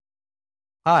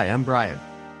Hi, I'm Bryan,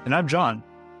 And I'm John.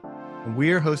 and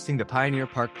we're hosting the Pioneer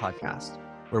Park podcast,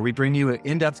 where we bring you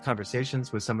in-depth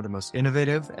conversations with some of the most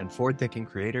innovative and forward-thinking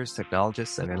creators,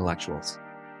 technologists, and intellectuals.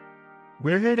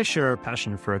 We're here to share our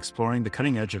passion for exploring the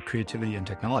cutting edge of creativity and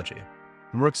technology,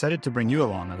 and we're excited to bring you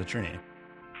along on the journey.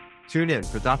 Tune in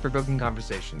for thought-provoking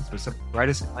conversations with some of the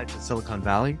brightest minds in Silicon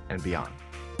Valley and beyond.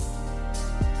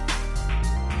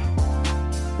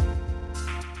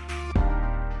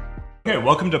 Okay,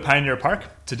 welcome to Pioneer Park.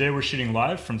 Today we're shooting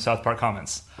live from South Park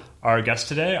Commons. Our guests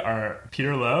today are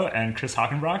Peter Lowe and Chris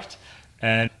Hockenbrocht.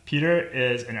 And Peter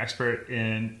is an expert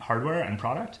in hardware and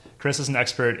product. Chris is an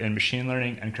expert in machine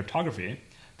learning and cryptography.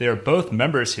 They are both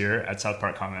members here at South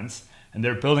Park Commons, and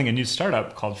they're building a new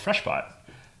startup called FreshBot.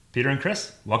 Peter and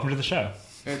Chris, welcome to the show.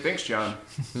 Hey, thanks, John.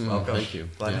 Welcome. Thank you.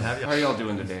 Glad to have you. How are y'all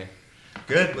doing today?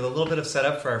 Good, with a little bit of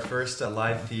setup for our first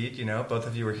live feed. You know, both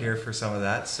of you were here for some of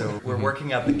that. So we're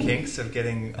working out the kinks of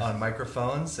getting on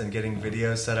microphones and getting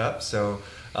video set up. So,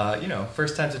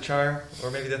 first time's a charm,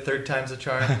 or maybe the third time's a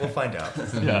charm. We'll find out.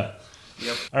 Yeah.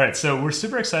 Yep. All right, so we're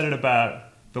super excited about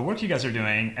the work you guys are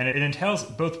doing, and it entails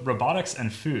both robotics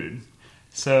and food.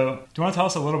 So do you want to tell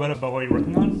us a little bit about what you're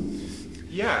working on?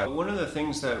 Yeah, one of the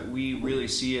things that we really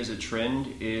see as a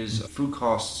trend is food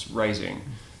costs rising.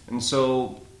 And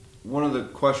so one of the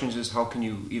questions is, how can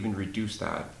you even reduce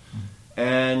that?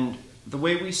 And the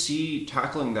way we see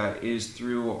tackling that is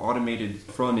through automated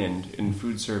front end in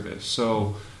food service.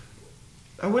 So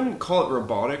I wouldn't call it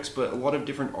robotics, but a lot of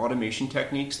different automation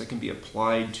techniques that can be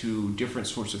applied to different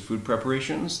sorts of food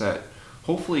preparations that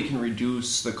hopefully can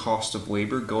reduce the cost of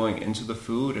labor going into the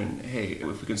food. And hey,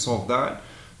 if we can solve that,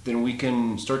 then we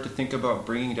can start to think about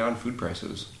bringing down food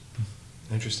prices.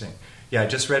 Interesting. Yeah, I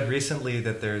just read recently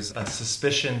that there's a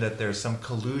suspicion that there's some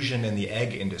collusion in the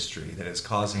egg industry that is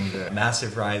causing the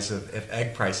massive rise of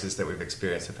egg prices that we've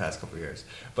experienced the past couple of years.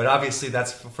 But obviously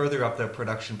that's further up the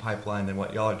production pipeline than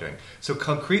what y'all are doing. So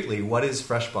concretely, what is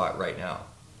FreshBot right now?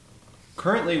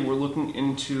 Currently, we're looking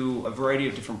into a variety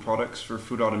of different products for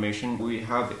food automation. We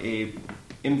have a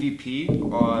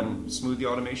MVP on smoothie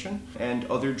automation and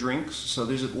other drinks. So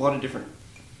there's a lot of different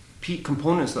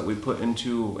components that we put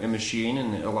into a machine,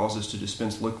 and it allows us to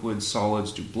dispense liquids,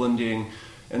 solids, do blending.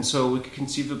 And so we could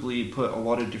conceivably put a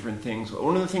lot of different things.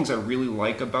 One of the things I really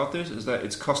like about this is that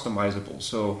it's customizable.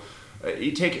 So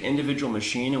you take an individual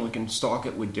machine and we can stock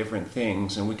it with different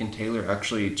things, and we can tailor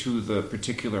actually to the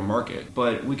particular market.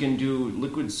 But we can do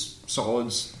liquids,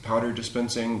 solids, powder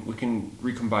dispensing. We can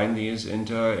recombine these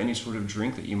into any sort of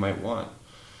drink that you might want.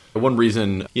 One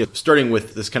reason, starting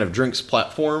with this kind of drinks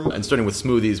platform and starting with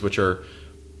smoothies, which are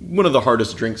one of the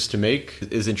hardest drinks to make,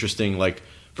 is interesting. Like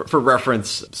for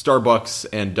reference, Starbucks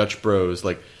and Dutch Bros,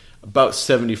 like about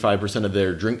 75% of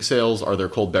their drink sales are their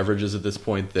cold beverages at this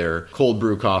point. They're cold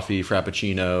brew coffee,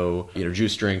 frappuccino,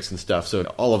 juice drinks and stuff. So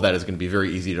all of that is going to be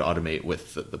very easy to automate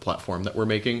with the platform that we're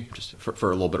making, just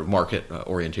for a little bit of market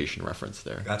orientation reference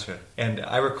there. Gotcha. And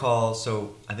I recall,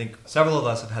 so I think several of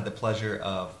us have had the pleasure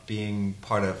of being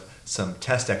part of some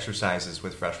test exercises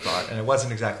with FreshBot, and it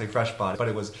wasn't exactly FreshBot, but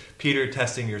it was Peter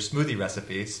testing your smoothie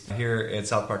recipes here at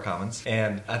South Park Commons.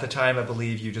 And at the time, I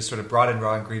believe you just sort of brought in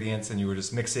raw ingredients and you were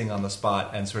just mixing on the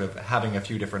spot and sort of having a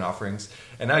few different offerings.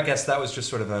 And I guess that was just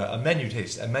sort of a menu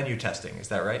testing. Is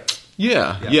that right?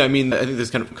 Yeah. I mean, I think this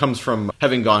kind of comes from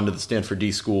having gone to the Stanford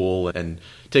D School and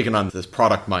taken on this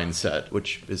product mindset,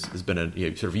 which has been a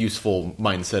sort of useful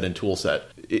mindset and tool set.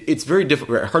 It's very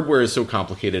difficult. Hardware is so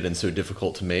complicated and so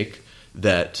difficult to make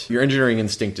that your engineering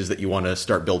instinct is that you want to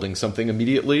start building something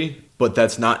immediately, but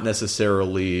that's not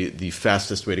necessarily the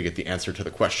fastest way to get the answer to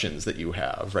the questions that you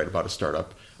have, right, about a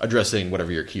startup, addressing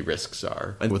whatever your key risks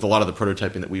are. And with a lot of the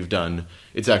prototyping that we've done,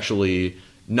 it's actually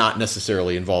not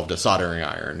necessarily involved a soldering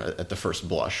iron at the first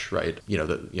blush, right?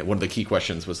 One of the key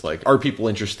questions was like, are people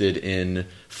interested in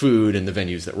food in the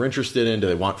venues that we're interested in? Do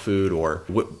they want food? Or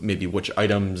maybe which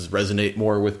items resonate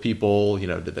more with people?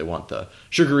 Did they want the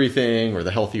sugary thing or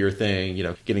the healthier thing?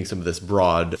 Getting some of this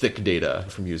broad, thick data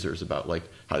from users about like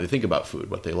how they think about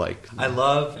food, what they like. I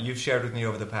love, you've shared with me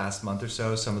over the past month or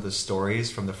so some of the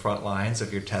stories from the front lines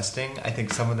of your testing. I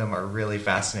think some of them are really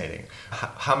fascinating.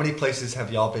 How many places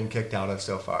have y'all been kicked out of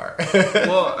so far?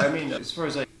 Well, I mean, as far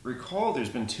as I recall, there's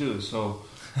been two. So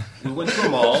we went to a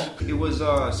mall. It was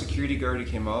a security guard who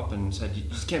came up and said, "You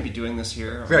just can't be doing this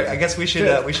here." Right. I guess we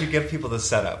should give people the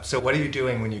setup. So what are you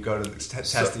doing when you go to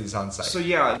test these on site? So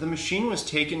yeah, the machine was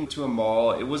taken to a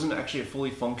mall. It wasn't actually a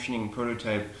fully functioning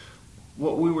prototype.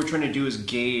 What we were trying to do is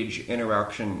gauge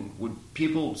interaction. Would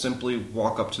people simply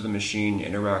walk up to the machine,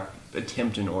 interact,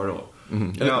 attempt an order?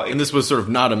 Mm-hmm. Now, and this was sort of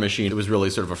not a machine. It was really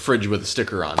sort of a fridge with a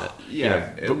sticker on it.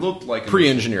 Yeah, it looked like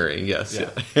pre-engineering, yes.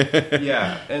 Yeah.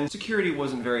 Yeah, and security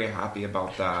wasn't very happy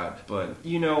about that. But,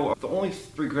 the only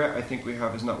regret I think we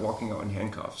have is not walking out in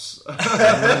handcuffs.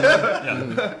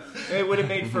 It would have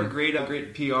made for a great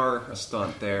PR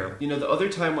stunt there. The other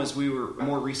time was we were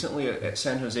more recently at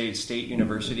San Jose State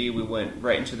University. We went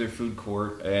right into their food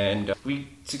court, and we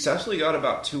successfully got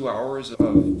about 2 hours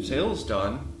of sales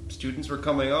done. Students were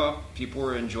coming up, people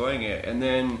were enjoying it, and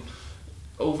then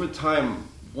over time,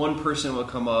 one person would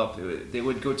come up, they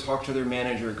would go talk to their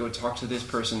manager, go talk to this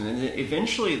person, and then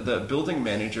eventually the building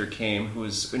manager came, who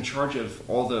was in charge of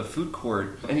all the food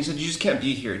court, and he said, you just can't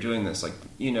be here doing this.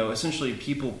 Essentially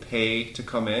people pay to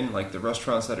come in, like the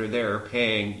restaurants that are there are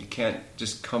paying, you can't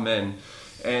just come in.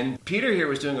 And Peter here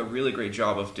was doing a really great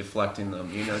job of deflecting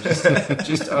them,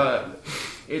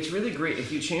 it's really great.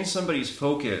 If you change somebody's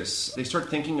focus, they start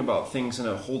thinking about things in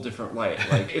a whole different light.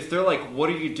 Like, if they're like, what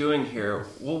are you doing here?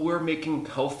 Well, we're making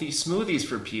healthy smoothies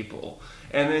for people.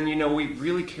 And then, we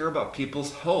really care about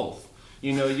people's health.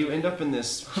 You end up in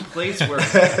this place where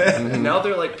now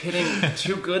they're like pitting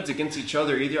two goods against each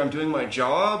other. Either I'm doing my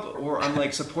job or I'm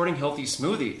like supporting healthy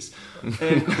smoothies.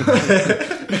 And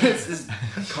it's this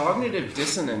cognitive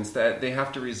dissonance that they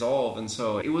have to resolve. And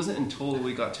so it wasn't until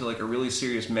we got to like a really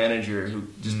serious manager who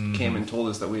just came and told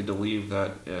us that we had to leave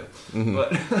that. Yeah.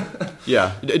 But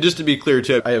yeah, just to be clear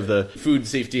too, I have the food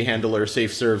safety handler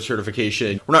safe serve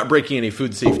certification. We're not breaking any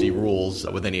food safety rules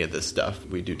with any of this stuff.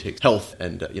 We do take health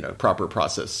and proper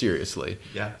process seriously.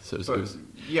 Yeah. So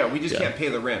we just can't pay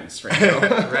the rents right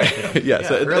now. Right. Yeah.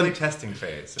 So early testing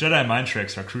phase. Jedi mind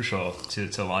tricks are crucial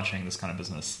to launching this kind of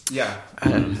business. Yeah.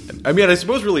 I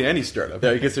suppose really any startup.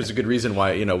 I guess there's a good reason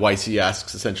why, YC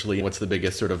asks essentially what's the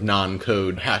biggest sort of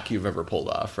non-code hack you've ever pulled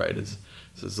off, right?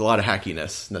 There's a lot of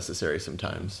hackiness necessary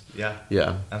sometimes. Yeah.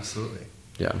 Yeah. Absolutely.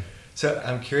 Yeah. So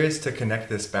I'm curious to connect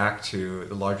this back to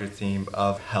the larger theme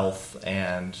of health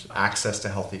and access to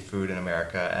healthy food in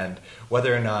America, and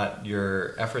whether or not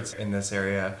your efforts in this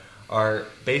area are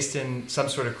based in some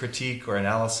sort of critique or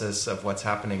analysis of what's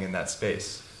happening in that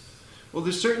space. Well,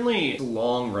 there's certainly a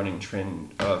long-running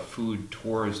trend of food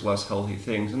towards less healthy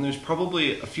things, and there's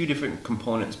probably a few different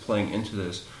components playing into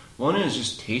this. One is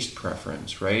just taste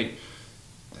preference, right?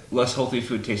 Less healthy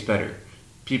food tastes better.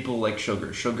 People like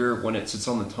sugar. Sugar, when it sits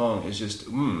on the tongue, is just,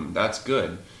 that's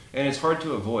good. And it's hard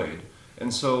to avoid.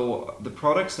 And so the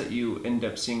products that you end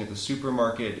up seeing at the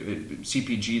supermarket,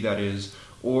 CPG that is,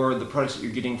 or the products that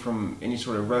you're getting from any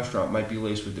sort of restaurant might be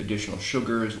laced with additional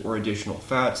sugars or additional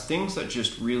fats, things that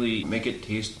just really make it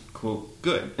taste, quote,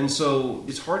 good. And so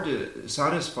it's hard to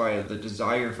satisfy the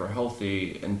desire for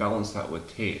healthy and balance that with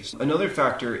taste. Another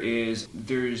factor is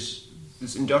there's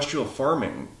this industrial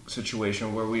farming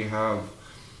situation where we have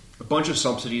a bunch of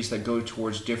subsidies that go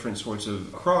towards different sorts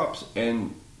of crops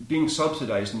and being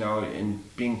subsidized now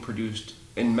and being produced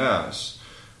en masse.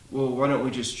 Well, why don't we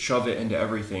just shove it into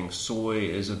everything? Soy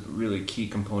is a really key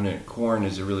component. Corn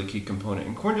is a really key component.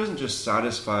 And corn doesn't just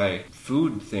satisfy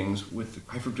food things with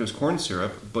high fructose corn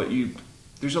syrup, but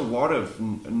there's a lot of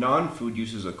non-food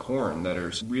uses of corn that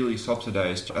are really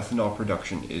subsidized. Ethanol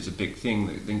production is a big thing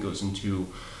that then goes into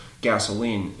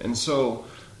gasoline. And so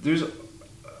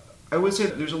I would say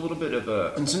there's a little bit of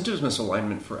a incentives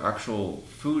misalignment for actual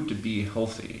food to be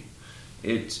healthy.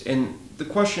 And the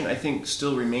question, I think,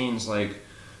 still remains like,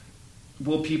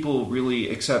 will people really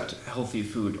accept healthy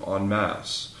food en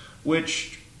masse?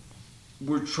 Which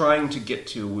we're trying to get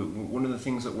to. One of the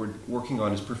things that we're working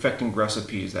on is perfecting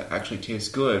recipes that actually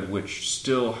taste good, which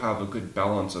still have a good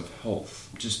balance of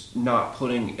health. Just not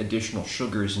putting additional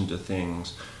sugars into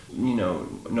things.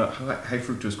 Not high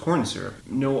fructose corn syrup.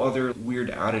 No other weird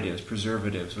additives,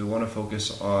 preservatives. We want to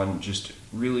focus on just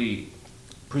really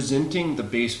presenting the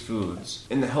base foods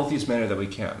in the healthiest manner that we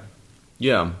can.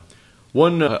 Yeah.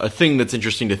 One a thing that's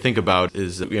interesting to think about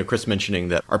is Chris mentioning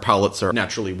that our palates are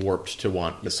naturally warped to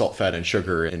want the salt, fat, and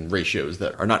sugar in ratios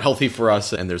that are not healthy for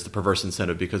us, and there's the perverse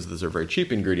incentive because those are very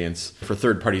cheap ingredients for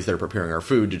third parties that are preparing our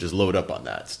food to just load up on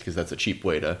that because that's a cheap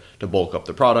way to bulk up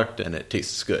the product and it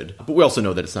tastes good. But we also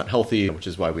know that it's not healthy, which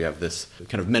is why we have this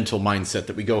kind of mental mindset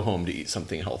that we go home to eat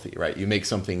something healthy, right? You make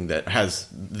something that has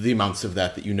the amounts of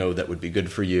that you know that would be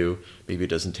good for you. Maybe it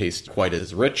doesn't taste quite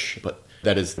as rich, but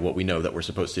that is what we know that we're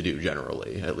supposed to do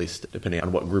generally, at least depending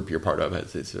on what group you're part of.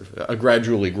 It's a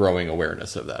gradually growing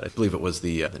awareness of that. I believe it was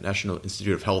the National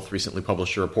Institute of Health recently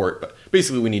published a report, but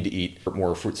basically we need to eat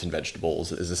more fruits and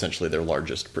vegetables is essentially their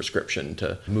largest prescription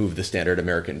to move the standard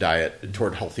American diet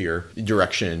toward healthier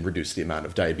direction, reduce the amount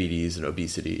of diabetes and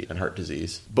obesity and heart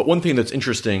disease. But one thing that's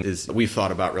interesting is we've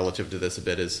thought about relative to this a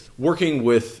bit is working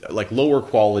with like lower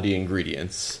quality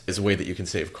ingredients is a way that you can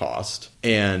save cost,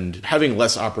 and having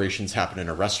less operations happen in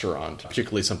a restaurant,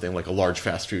 particularly something like a large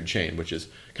fast food chain, which is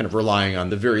kind of relying on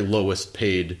the very lowest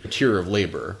paid tier of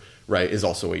labor, right, is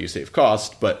also a way you save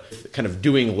cost, but kind of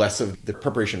doing less of the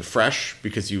preparation fresh,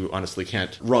 because you honestly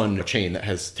can't run a chain that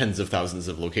has tens of thousands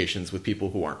of locations with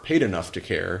people who aren't paid enough to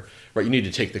care, right? You need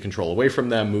to take the control away from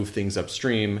them, move things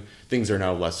upstream. Things are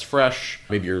now less fresh.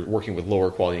 Maybe you're working with lower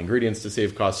quality ingredients to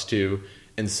save costs too.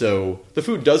 And so the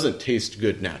food doesn't taste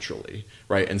good naturally,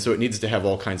 right? And so it needs to have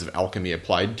all kinds of alchemy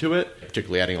applied to it,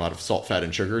 particularly adding a lot of salt, fat,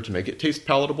 and sugar to make it taste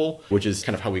palatable, which is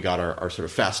kind of how we got our sort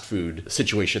of fast food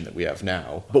situation that we have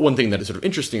now. But one thing that is sort of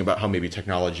interesting about how maybe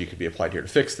technology could be applied here to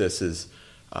fix this is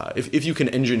if you can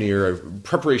engineer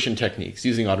preparation techniques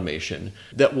using automation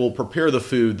that will prepare the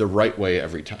food the right way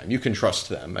every time, you can trust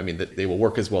them. I mean, that they will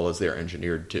work as well as they're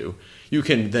engineered to. You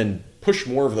can then push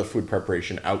more of the food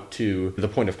preparation out to the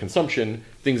point of consumption.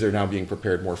 Things are now being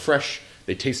prepared more fresh.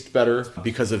 They taste better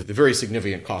because of the very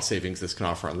significant cost savings this can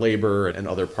offer on labor and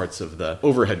other parts of the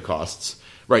overhead costs.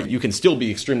 Right? You can still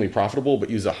be extremely profitable, but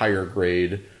use a higher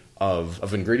grade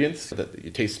of ingredients that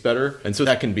it tastes better. And so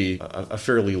that can be a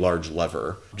fairly large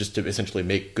lever just to essentially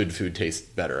make good food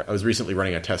taste better. I was recently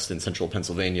running a test in central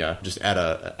Pennsylvania, just at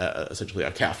essentially a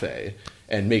cafe,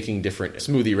 and making different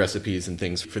smoothie recipes and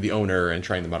things for the owner and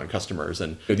trying them out on customers.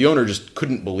 And the owner just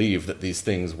couldn't believe that these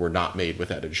things were not made with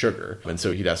added sugar. And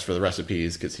so he'd ask for the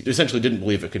recipes because he essentially didn't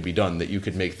believe it could be done, that you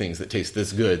could make things that taste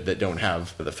this good that don't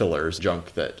have the fillers,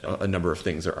 junk that a number of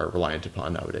things are reliant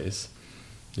upon nowadays.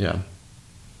 Yeah.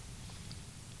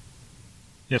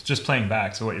 Yeah, just playing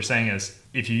back. So what you're saying is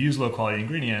if you use low quality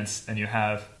ingredients and you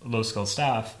have low skilled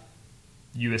staff,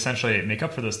 you essentially make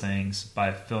up for those things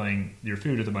by filling your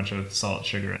food with a bunch of salt,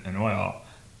 sugar, and oil.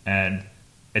 And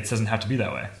it doesn't have to be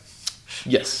that way.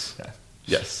 Yes. Yeah.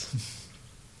 Yes.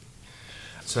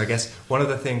 So I guess one of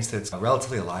the things that's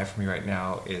relatively alive for me right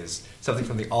now is something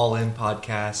from the All In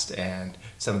podcast and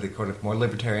some of the kind of more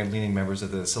libertarian-leaning members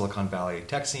of the Silicon Valley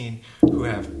tech scene who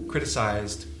have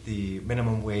criticized the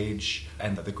minimum wage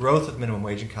and the growth of minimum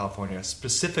wage in California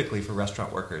specifically for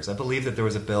restaurant workers. I believe that there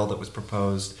was a bill that was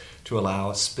proposed to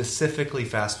allow specifically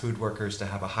fast food workers to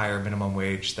have a higher minimum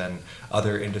wage than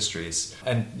other industries.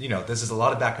 And, you know, this is a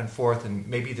lot of back and forth, and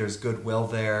maybe there's goodwill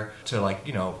there to, like,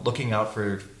 you know, looking out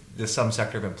for some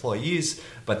sector of employees,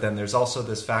 but then there's also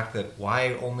this fact that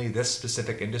why only this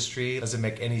specific industry doesn't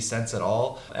make any sense at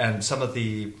all. And some of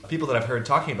the people that I've heard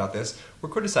talking about this were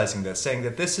criticizing this, saying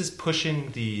that this is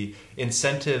pushing the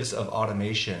incentives of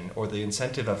automation or the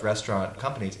incentive of restaurant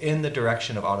companies in the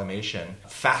direction of automation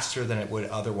faster than it would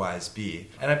otherwise be.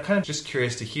 And I'm kind of just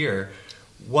curious to hear,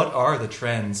 what are the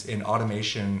trends in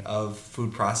automation of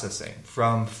food processing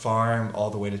from farm all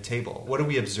the way to table? What are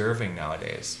we observing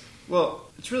nowadays? Well,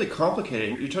 it's really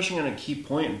complicated. You're touching on a key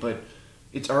point, but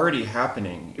it's already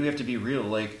happening. We have to be real.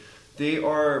 Like, they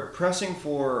are pressing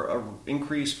for an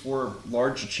increase for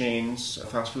large chains,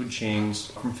 fast food chains,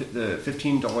 from the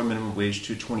 $15 minimum wage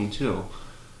to $22.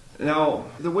 Now,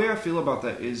 the way I feel about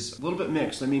that is a little bit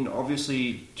mixed. I mean,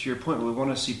 obviously, to your point, we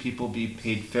want to see people be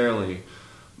paid fairly.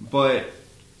 But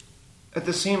at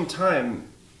the same time,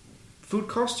 food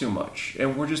costs too much,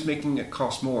 and we're just making it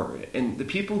cost more. And the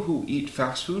people who eat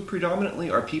fast food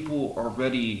predominantly are people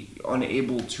already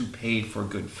unable to pay for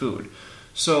good food.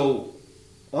 So,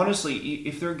 honestly,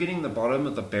 if they're getting the bottom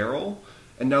of the barrel,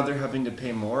 and now they're having to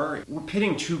pay more, we're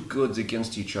pitting two goods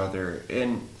against each other.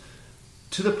 And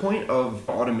to the point of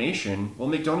automation, well,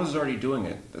 McDonald's is already doing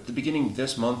it. At the beginning of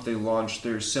this month, they launched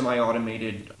their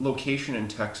semi-automated location in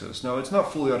Texas. Now, it's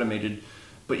not fully automated,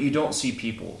 but you don't see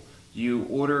people. You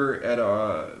order at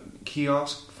a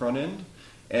kiosk front end,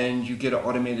 and you get an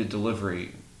automated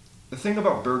delivery. The thing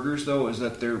about burgers, though, is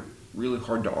that they're really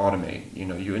hard to automate. You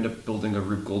know, you end up building a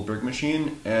Rube Goldberg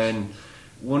machine, and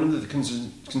one of the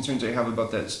concerns I have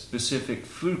about that specific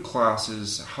food class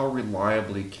is how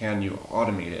reliably can you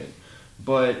automate it.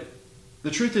 But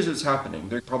the truth is it's happening.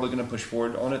 They're probably going to push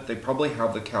forward on it. They probably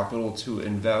have the capital to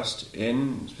invest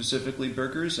in specifically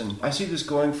burgers. And I see this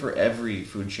going for every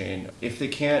food chain. If they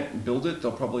can't build it,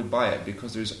 they'll probably buy it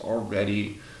because there's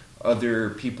already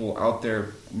other people out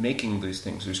there making these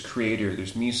things. There's Creator,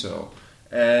 there's Miso.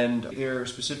 And they're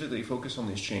specifically focused on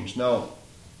these chains. Now,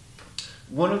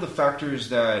 One of the factors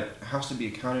that has to be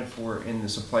accounted for in the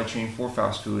supply chain for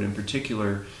fast food in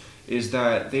particular is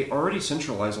that they already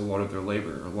centralize a lot of their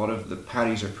labor. A lot of the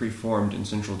patties are pre-formed in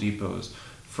central depots.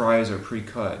 Fries are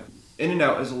pre-cut.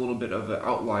 In-N-Out is a little bit of an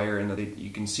outlier in that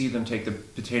you can see them take the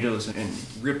potatoes and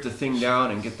rip the thing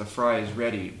down and get the fries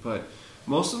ready. But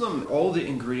most of them, all the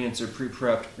ingredients are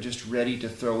pre-prepped, just ready to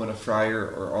throw in a fryer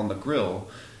or on the grill.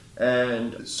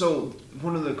 And so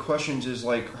one of the questions is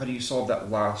like, how do you solve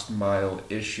that last mile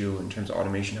issue in terms of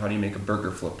automation? How do you make a burger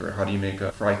flipper? How do you make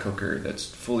a fry cooker that's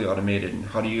fully automated? And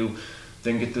how do you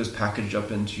then get those packaged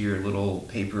up into your little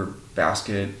paper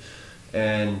basket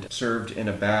and served in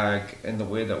a bag in the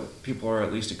way that people are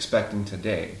at least expecting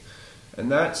today?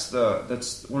 And that's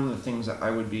one of the things that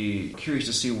I would be curious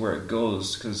to see where it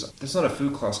goes, because that's not a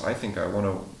food class I think I want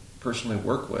to personally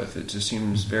work with. It just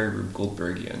seems very Rube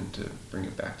Goldbergian to bring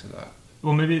it back to that.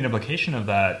 Well, maybe an implication of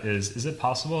that is it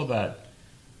possible that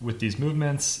with these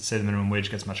movements, say the minimum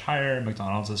wage gets much higher,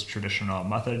 McDonald's' traditional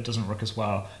method doesn't work as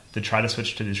well, they try to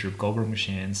switch to these Rube Goldberg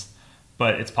machines,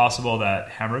 but it's possible that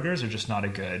hamburgers are just not a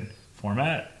good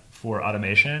format for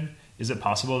automation. Is it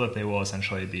possible that they will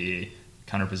essentially be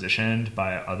counterpositioned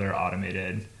by other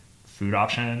automated food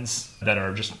options that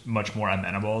are just much more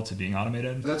amenable to being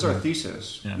automated? That's our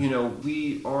thesis. Yeah.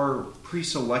 We are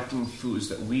pre-selecting foods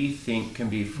that we think can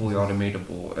be fully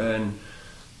automatable. And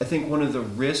I think one of the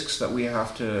risks that we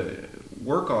have to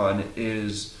work on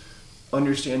is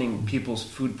understanding people's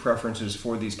food preferences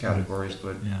for these categories.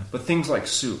 But things like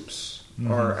soups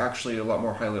are actually a lot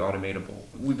more highly automatable.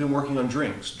 We've been working on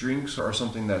drinks. Drinks are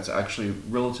something that's actually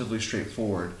relatively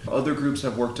straightforward. Other groups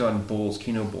have worked on bowls,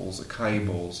 kino bowls, acai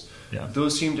bowls. Yeah.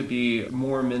 Those seem to be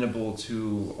more amenable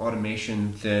to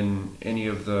automation than any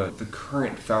of the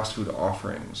current fast food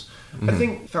offerings. I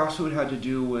think fast food had to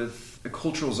do with a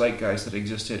cultural zeitgeist that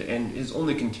existed and is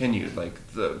only continued.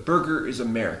 Like, the burger is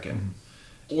American.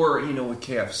 Or, with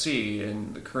KFC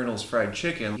and the Colonel's fried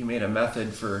chicken, he made a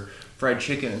method for fried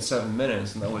chicken in 7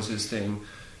 minutes, and that was his thing.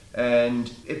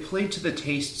 And it played to the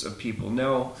tastes of people.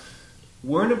 Now,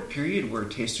 we're in a period where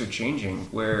tastes are changing,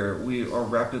 where we are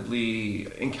rapidly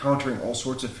encountering all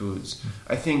sorts of foods.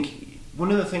 I think one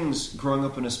of the things growing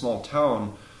up in a small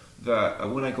town that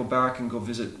when I go back and go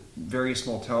visit various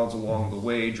small towns along the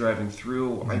way, driving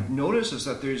through, I notice is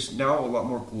that there's now a lot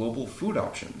more global food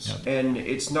options. Yep. And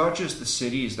it's not just the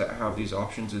cities that have these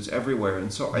options, it's everywhere.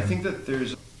 And so I think that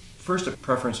there's first a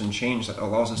preference and change that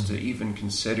allows us to even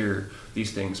consider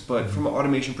these things. But from an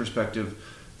automation perspective,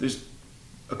 there's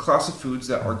a class of foods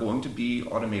that are going to be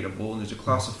automatable, and there's a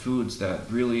class of foods that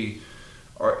really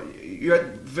are, you're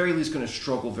at the very least going to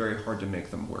struggle very hard to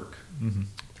make them work.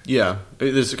 Yeah,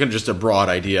 this is kind of just a broad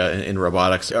idea in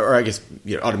robotics, or I guess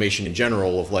automation in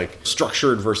general, of like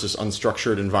structured versus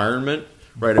unstructured environment,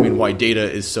 right? I mean, why data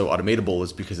is so automatable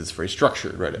is because it's very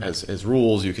structured, right? It has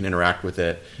rules, you can interact with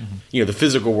it. The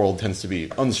physical world tends to be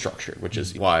unstructured, which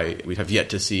is why we have yet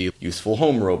to see useful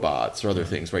home robots or other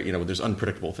things, right? There's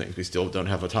unpredictable things. We still don't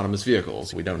have autonomous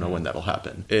vehicles. We don't know when that'll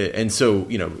happen. And so,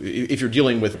 if you're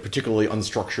dealing with particularly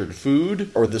unstructured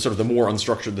food, or the more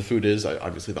unstructured the food is,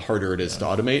 obviously the harder it is to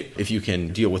automate. If you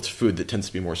can deal with food that tends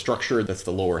to be more structured, that's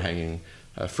the lower hanging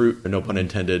fruit, no pun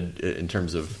intended, in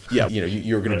terms of,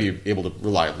 you're going to be able to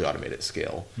reliably automate at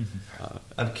scale.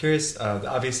 I'm curious,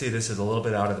 obviously this is a little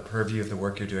bit out of the purview of the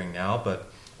work you're doing now,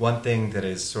 but one thing that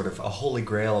is sort of a holy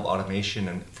grail of automation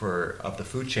of the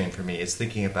food chain for me is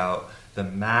thinking about the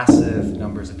massive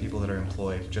numbers of people that are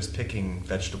employed just picking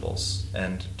vegetables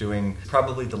and doing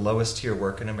probably the lowest tier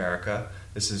work in America.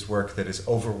 This is work that is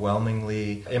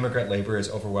immigrant labor is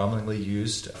overwhelmingly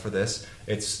used for this.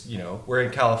 It's, we're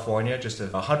in California, just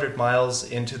 100 miles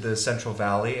into the Central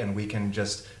Valley, and we can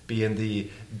just be in the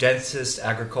densest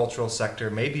agricultural sector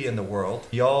maybe in the world.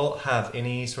 Do y'all have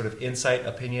any sort of insight,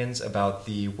 opinions about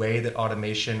the way that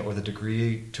automation, or the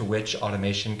degree to which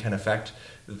automation can affect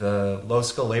the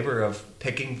low-skill labor of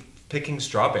picking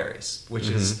strawberries, which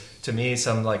is, to me,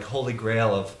 some like holy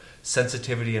grail of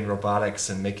sensitivity in robotics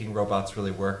and making robots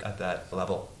really work at that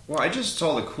level? Well, I just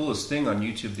saw the coolest thing on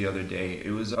YouTube the other day.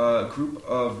 It was a group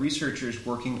of researchers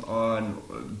working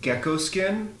on gecko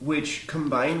skin, which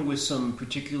combined with some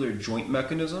particular joint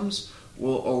mechanisms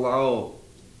will allow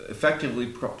effectively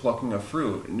plucking a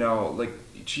fruit. Now, like,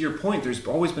 to your point, there's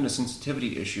always been a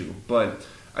sensitivity issue, but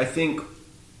I think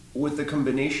with the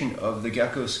combination of the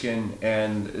gecko skin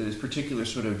and this particular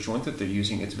sort of joint that they're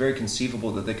using, it's very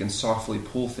conceivable that they can softly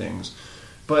pull things.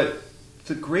 But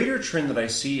the greater trend that I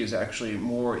see is actually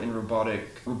more in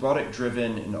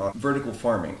robotic-driven and vertical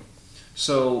farming.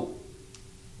 So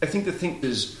I think the thing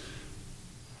is,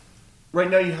 right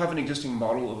now you have an existing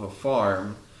model of a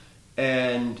farm,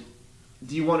 and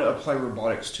do you want to apply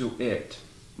robotics to it?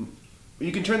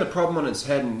 You can turn the problem on its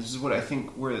head, and this is what I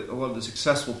think where a lot of the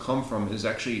success will come from, is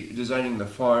actually designing the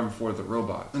farm for the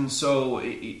robot. And so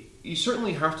you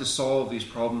certainly have to solve these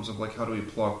problems of like how do we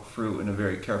pluck fruit in a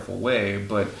very careful way,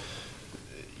 but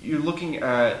you're looking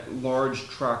at large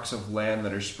tracts of land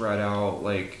that are spread out.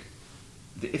 Like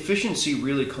the efficiency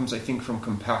really comes, I think, from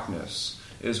compactness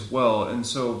as well. And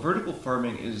so vertical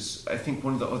farming is, I think,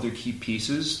 one of the other key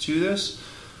pieces to this.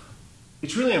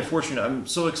 It's really unfortunate. I'm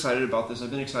so excited about this. I've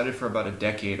been excited for about a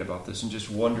decade about this and just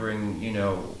wondering,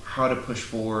 how to push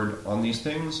forward on these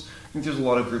things. I think there's a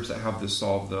lot of groups that have this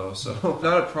solved, though. So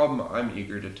not a problem I'm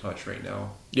eager to touch right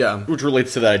now. Yeah, which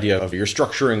relates to the idea of you're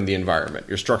structuring the environment.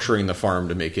 You're structuring the farm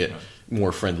to make it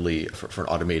more friendly for an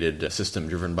automated system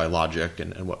driven by logic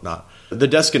and whatnot. The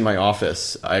desk in my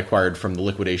office I acquired from the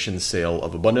liquidation sale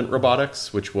of Abundant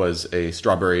Robotics, which was a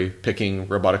strawberry picking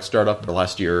robotic startup. The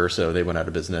last year or so, they went out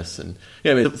of business. And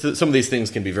some of these things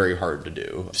can be very hard to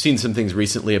do. I've seen some things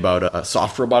recently about a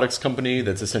soft robotics company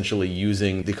that's essentially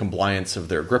using the compliance of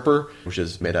their gripper, which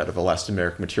is made out of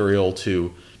elastomeric material,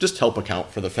 to just help account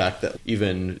for the fact that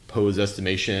even pose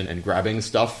estimation and grabbing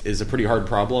stuff is a pretty hard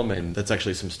problem. And that's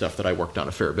actually some stuff that I worked on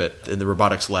a fair bit in the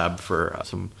robotics lab for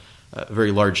some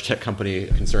very large tech company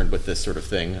concerned with this sort of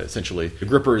thing. Essentially, the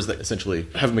grippers that essentially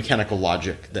have mechanical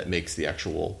logic that makes the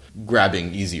actual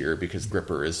grabbing easier because the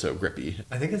gripper is so grippy.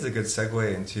 I think it's a good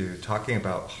segue into talking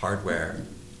about hardware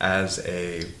as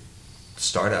a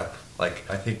startup. Like,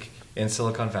 I think in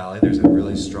Silicon Valley, there's a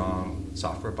really strong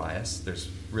software bias. There's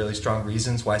really strong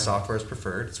reasons why software is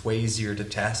preferred. It's way easier to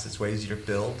test. It's way easier to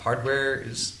build. Hardware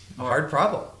is a hard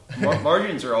problem.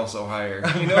 Margins are also higher.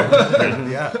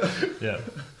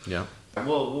 Yeah.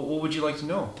 Well, what would you like to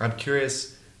know? I'm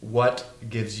curious, what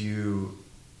gives you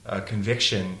a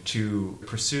conviction to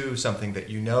pursue something that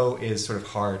is sort of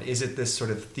hard? Is it this sort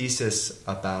of thesis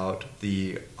about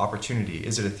the opportunity?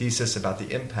 Is it a thesis about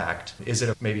the impact? Is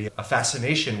it maybe a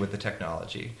fascination with the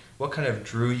technology? What kind of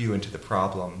drew you into the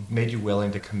problem, made you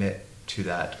willing to commit to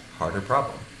that harder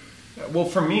problem? Well,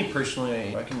 for me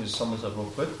personally, I can just sum this up real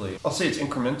quickly. I'll say it's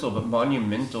incremental, but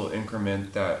monumental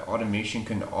increment that automation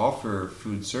can offer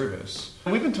food service.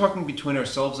 We've been talking between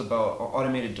ourselves about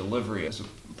automated delivery as a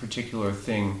particular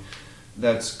thing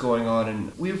that's going on,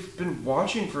 and we've been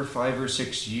watching for 5 or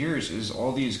 6 years as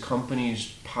all these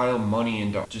companies pile money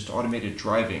into just automated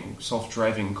driving,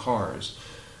 self-driving cars.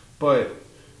 But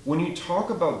when you talk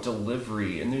about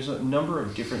delivery, and there's a number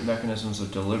of different mechanisms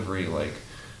of delivery, like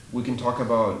we can talk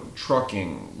about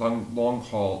trucking,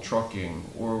 long-haul trucking,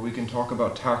 or we can talk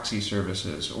about taxi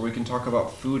services, or we can talk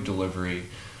about food delivery.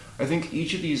 I think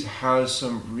each of these has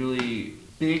some really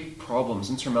big problems,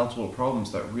 insurmountable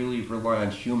problems that really rely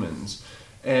on humans.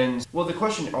 And, well, the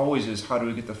question always is, how do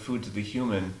we get the food to the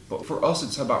human? But for us,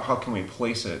 it's about how can we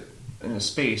place it in a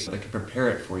space that can prepare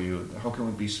it for you? How can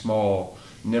we be small,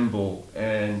 nimble,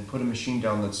 and put a machine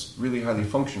down that's really highly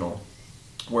functional?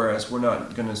 Whereas we're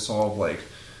not going to solve, like,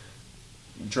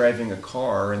 driving a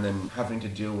car and then having to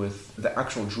deal with the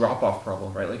actual drop-off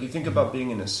problem, right? Like, you think about being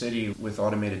in a city with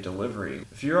automated delivery.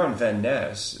 If you're on Van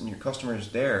Ness and your customer's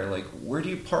there, like, where do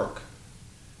you park?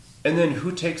 And then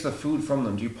who takes the food from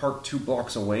them? Do you park 2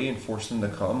 blocks away and force them to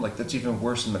come? Like, that's even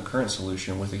worse than the current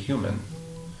solution with a human.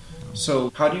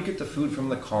 So how do you get the food from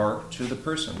the car to the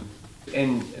person?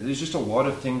 And there's just a lot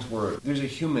of things where there's a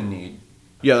human need.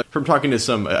 Yeah, from talking to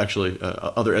some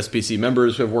other SPC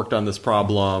members who have worked on this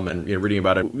problem and reading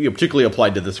about it, particularly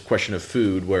applied to this question of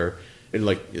food, where in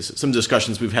some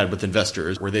discussions we've had with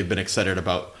investors where they've been excited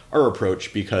about our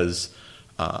approach because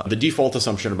the default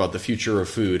assumption about the future of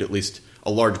food, at least a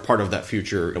large part of that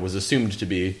future, was assumed to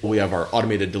be we have our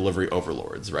automated delivery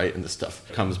overlords, right? And this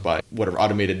stuff comes by whatever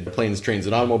automated planes, trains,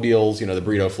 and automobiles. The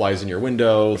burrito flies in your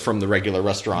window from the regular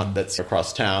restaurant that's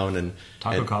across town. And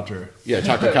Taco Copter. Yeah,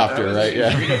 Taco Copter, right?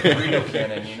 Yeah. Burrito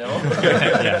cannon,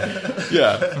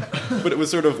 Yeah. But it was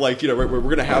sort of like, we're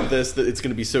going to have this, that it's going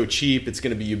to be so cheap, it's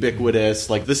going to be ubiquitous.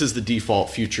 Like, this is the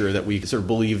default future that we sort of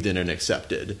believed in and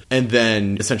accepted. And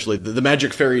then, essentially, the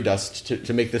magic fairy dust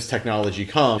to make this technology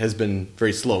come has been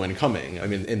very slow in coming. I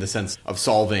mean, in the sense of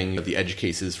solving the edge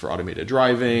cases for automated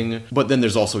driving. But then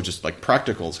there's also just, like,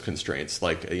 practical constraints.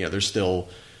 Like, there's still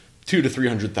 $200,000 to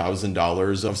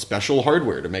 $300,000 of special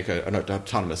hardware to make an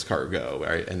autonomous car go,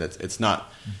 right? And it's not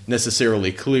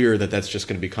necessarily clear that that's just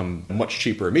going to become much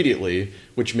cheaper immediately,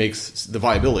 which makes the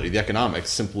viability, the economics,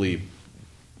 simply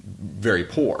very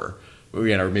poor. Or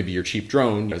maybe your cheap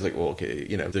drone. I was like, well, okay,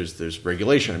 there's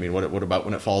regulation. I mean, what about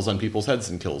when it falls on people's heads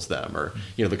and kills them, or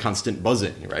the constant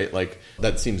buzzing, right? Like,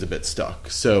 that seems a bit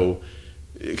stuck. So,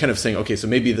 kind of saying, okay, so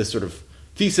maybe this sort of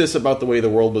thesis about the way the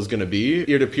world was going to be,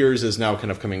 it appears is now kind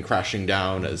of coming crashing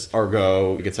down as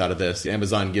Argo gets out of this.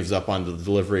 Amazon gives up on the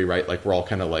delivery, right? Like we're all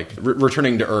kind of like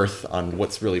returning to earth on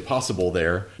what's really possible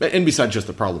there. And besides just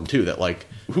the problem too, that like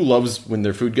who loves when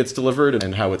their food gets delivered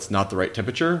and how it's not the right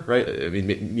temperature, right? I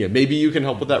mean, yeah, maybe you can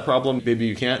help with that problem, maybe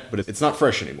you can't, but it's not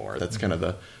fresh anymore. That's kind of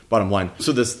the bottom line.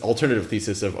 So this alternative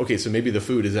thesis of, okay, so maybe the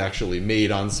food is actually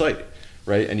made on site,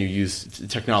 right? And you use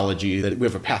technology that we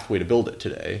have a pathway to build it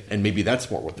today. And maybe that's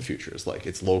more what the future is like.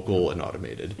 It's local and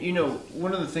automated. You know,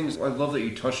 one of the things I love that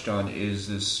you touched on is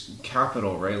this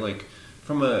capital, right? Like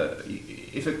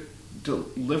if a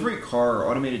delivery car,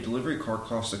 automated delivery car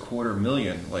costs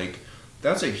 $250,000, like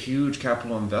that's a huge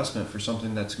capital investment for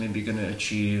something that's maybe going to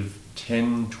achieve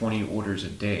 10, 20 orders a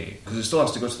day. Because it still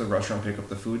has to go to the restaurant, pick up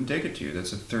the food, and take it to you.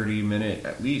 That's a 30-minute,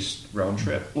 at least, round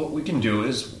trip. What we can do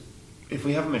is, if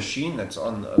we have a machine that's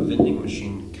on a vending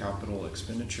machine capital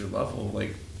expenditure level,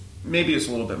 like maybe it's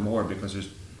a little bit more because there's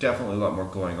definitely a lot more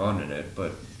going on in it,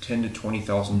 but $10,000 to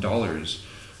 $20,000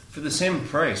 for the same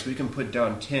price, we can put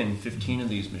down 10, 15 of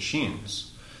these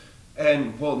machines.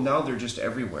 And, well, now they're just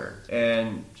everywhere.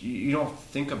 And you don't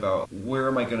think about, where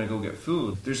am I going to go get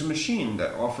food? There's a machine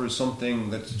that offers something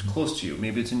that's close to you.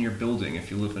 Maybe it's in your building if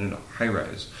you live in a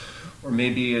high-rise. Or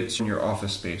maybe it's in your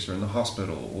office space or in the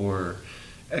hospital or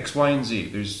X, Y, and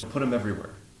Z. Put them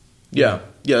everywhere. Yeah.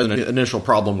 An initial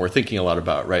problem we're thinking a lot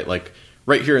about, right? Like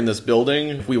right here in this building,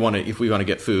 if we want to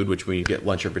get food, which we get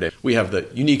lunch every day, we have the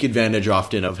unique advantage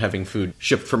often of having food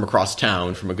shipped from across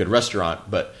town from a good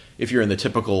restaurant. But if you're in the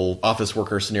typical office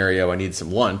worker scenario, I need some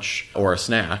lunch or a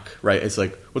snack, right? It's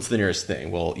like, what's the nearest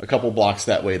thing? Well, a couple blocks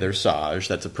that way, there's Saj.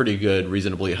 That's a pretty good,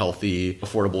 reasonably healthy,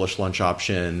 affordable-ish lunch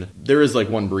option. There is like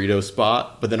one burrito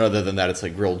spot, but then other than that, it's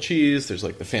like grilled cheese. There's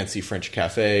like the fancy French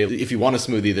cafe. If you want a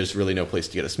smoothie, there's really no place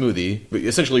to get a smoothie. But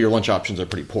essentially, your lunch options are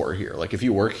pretty poor here. Like if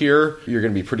you work here, you're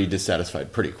going to be pretty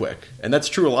dissatisfied pretty quick. And that's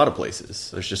true a lot of places.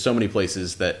 There's just so many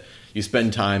places that you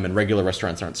spend time and regular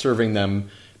restaurants aren't serving them,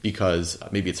 because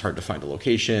maybe it's hard to find a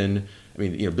location. I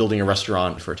mean, building a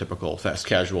restaurant for a typical fast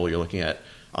casual, you're looking at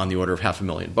on the order of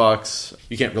 $500,000.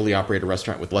 You can't really operate a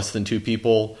restaurant with less than 2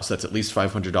 people, so that's at least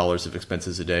 $500 of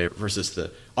expenses a day versus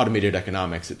the automated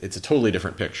economics. It's a totally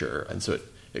different picture, and so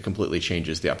it completely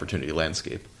changes the opportunity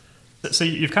landscape. So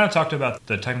you've kind of talked about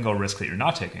the technical risk that you're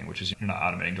not taking, which is you're not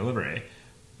automating delivery.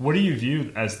 What do you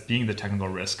view as being the technical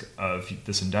risk of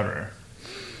this endeavor?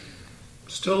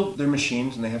 Still, they're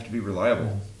machines and they have to be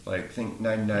reliable. Like, think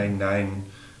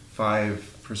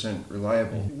 99.95%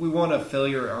 reliable. We want a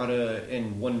failure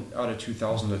in 1 out of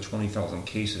 2,000 to 20,000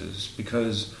 cases,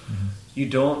 because you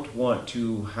don't want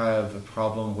to have a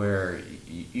problem where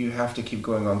you have to keep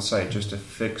going on site just to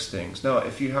fix things. Now,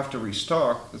 if you have to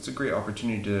restock, that's a great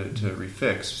opportunity to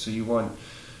refix. So you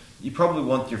probably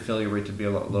want your failure rate to be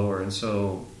a lot lower, and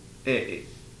so it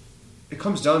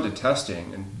comes down to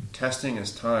testing, and testing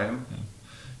is time. Yeah.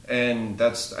 And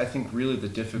that's, I think, really the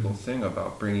difficult thing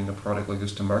about bringing a product like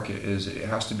this to market is it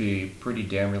has to be pretty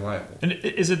damn reliable. And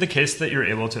is it the case that you're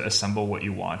able to assemble what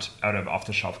you want out of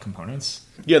off-the-shelf components?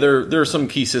 Yeah, there are some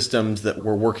key systems that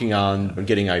we're working on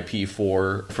getting IP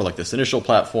for like this initial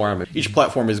platform. Each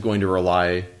platform is going to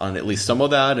rely on at least some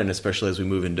of that, and especially as we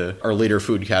move into our later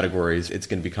food categories, it's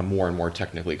going to become more and more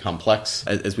technically complex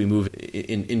as we move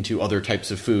into other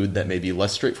types of food that may be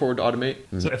less straightforward to automate.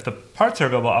 So if the parts are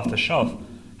available off the shelf,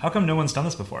 how come no one's done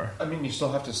this before? I mean, you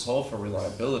still have to solve for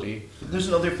reliability. There's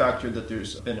another factor that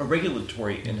there's been a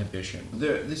regulatory inhibition.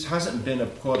 This hasn't been a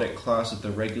product class that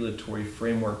the regulatory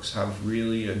frameworks have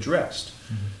really addressed.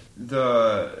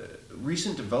 The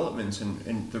recent developments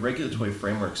in the regulatory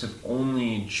frameworks have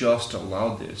only just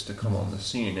allowed this to come on the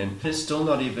scene, and it's still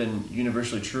not even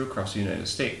universally true across the United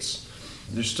States.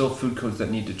 There's still food codes that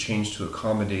need to change to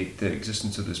accommodate the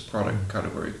existence of this product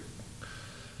category.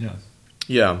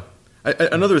 Yeah.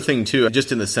 Another thing, too,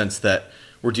 just in the sense that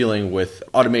we're dealing with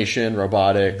automation,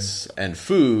 robotics, and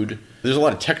food, there's a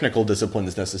lot of technical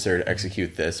disciplines necessary to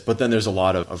execute this, but then there's a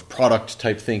lot of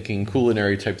product-type thinking,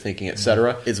 culinary-type thinking,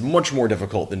 etc. It's much more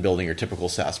difficult than building your typical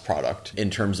SaaS product in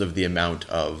terms of the amount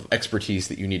of expertise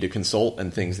that you need to consult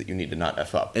and things that you need to not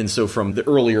F up. And so from the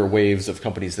earlier waves of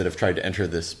companies that have tried to enter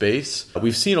this space,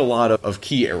 we've seen a lot of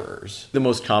key errors. The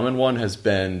most common one has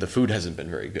been the food hasn't been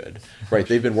very good, right?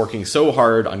 They've been working so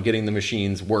hard on getting the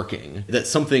machines working that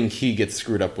something key gets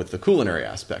screwed up with the culinary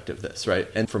aspect of this, right?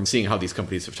 And from seeing how these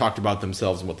companies have talked about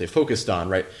themselves and what they focused on,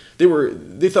 right?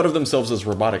 They thought of themselves as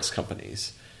robotics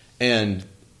companies. And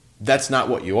that's not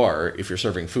what you are if you're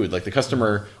serving food. Like, the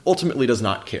customer ultimately does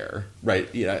not care,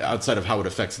 right? Outside of how it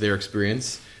affects their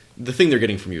experience. the thing they're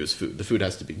getting from you is food. The food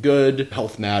has to be good,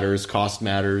 health matters, cost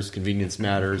matters, convenience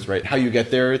matters, right? How you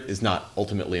get there is not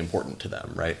ultimately important to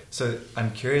them, right? So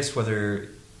I'm curious whether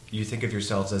you think of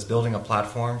yourselves as building a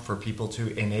platform for people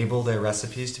to enable their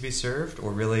recipes to be served,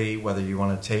 or really whether you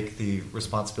want to take the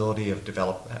responsibility of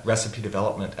recipe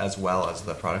development as well as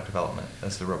the product development,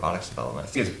 as the robotics development. I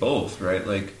think it's both, right?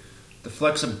 Like, the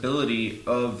flexibility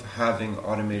of having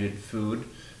automated food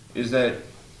is that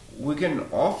we can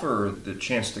offer the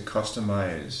chance to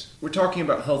customize. We're talking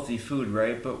about healthy food,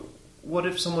 right? But what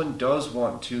if someone does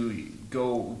want to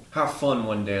go have fun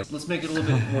one day? Let's make it a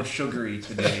little bit more sugary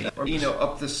today. Or,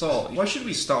 up the salt. Why should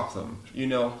we stop them?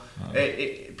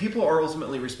 People are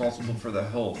ultimately responsible for the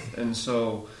health. And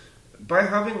so by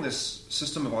having this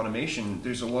system of automation,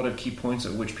 there's a lot of key points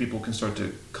at which people can start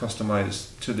to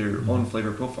customize to their own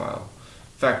flavor profile.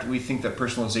 In fact, we think that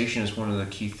personalization is one of the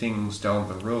key things down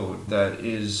the road that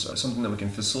is something that we can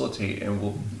facilitate and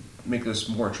will make this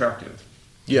more attractive.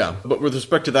 Yeah, but with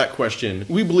respect to that question,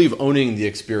 we believe owning the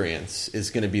experience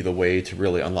is going to be the way to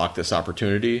really unlock this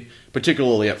opportunity,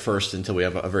 particularly at first until we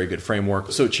have a very good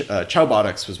framework. So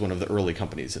Chowbotics was one of the early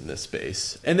companies in this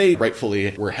space, and they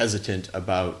rightfully were hesitant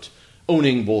about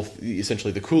owning both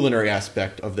essentially the culinary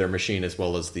aspect of their machine as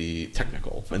well as the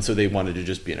technical. And so they wanted to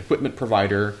just be an equipment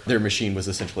provider. Their machine was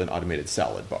essentially an automated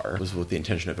salad bar, was what the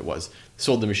intention of it was.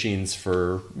 Sold the machines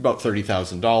for about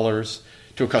 $30,000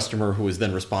 to a customer who was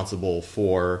then responsible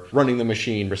for running the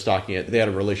machine, restocking it. They had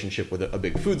a relationship with a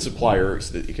big food supplier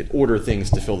so that you could order things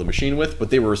to fill the machine with, but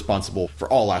they were responsible for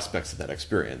all aspects of that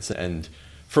experience. And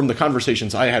from the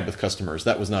conversations I had with customers,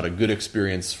 that was not a good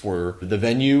experience for the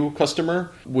venue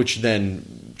customer, which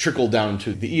then trickled down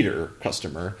to the eater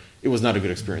customer. It was not a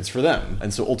good experience for them.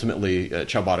 And so ultimately,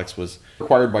 Chowbotics was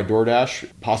acquired by DoorDash,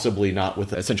 possibly not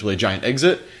with essentially a giant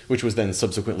exit, which was then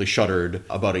subsequently shuttered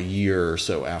about a year or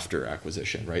so after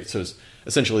acquisition, right? So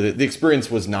essentially, the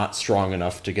experience was not strong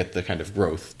enough to get the kind of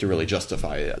growth to really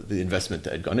justify the investment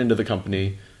that had gone into the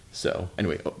company. So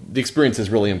anyway, the experience is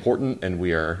really important, and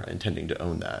we are intending to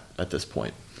own that at this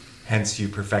point. Hence you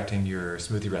perfecting your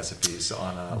smoothie recipes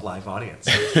on a live audience.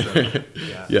 So,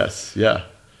 yeah. Yes, yeah.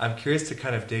 I'm curious to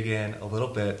kind of dig in a little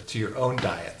bit to your own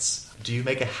diets. Do you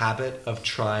make a habit of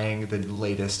trying the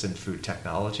latest in food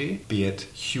technology, be it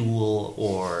Huel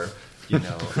or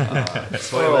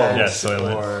Soylent? Yes,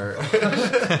 Soylent.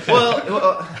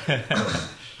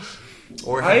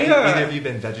 Or have either of you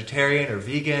been vegetarian or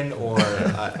vegan or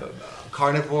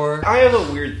carnivore? I have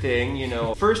a weird thing,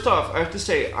 First off, I have to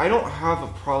say, I don't have a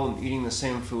problem eating the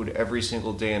same food every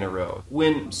single day in a row.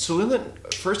 When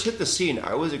Soylent first hit the scene,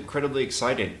 I was incredibly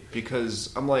excited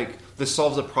because I'm like, this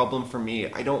solves a problem for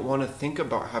me. I don't want to think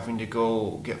about having to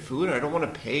go get food, and I don't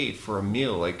want to pay for a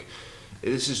meal. Like,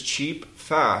 this is cheap,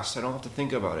 fast. I don't have to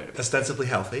think about it. Ostensibly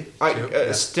healthy.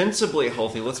 Ostensibly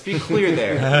healthy. Let's be clear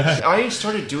there. I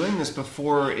started doing this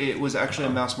before it was actually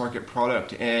a mass market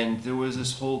product, and there was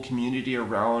this whole community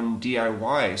around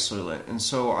DIY Soylent. And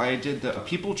so I did the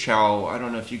People Chow. I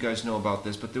don't know if you guys know about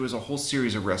this, but there was a whole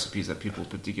series of recipes that people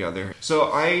put together. So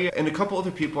I and a couple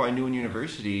other people I knew in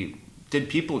university did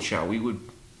People Chow. We would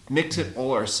mix it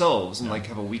all ourselves and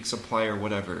have a week supply or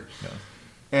whatever. Yeah.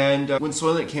 And when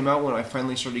Soylent came out, when I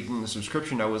finally started getting the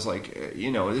subscription, I was like,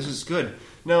 this is good.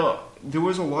 Now, there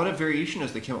was a lot of variation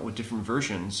as they came out with different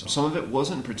versions. Some of it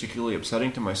wasn't particularly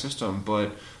upsetting to my system,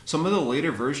 but some of the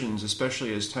later versions,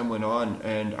 especially as time went on,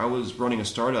 and I was running a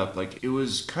startup, it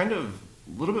was kind of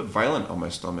a little bit violent on my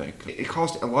stomach. It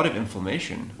caused a lot of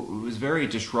inflammation. It was very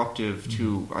disruptive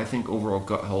to, I think, overall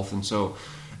gut health. And so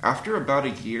after about a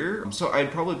year, so I'd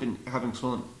probably been having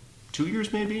Soylent 2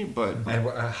 years maybe, but and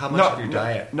how much of your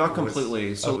diet? Not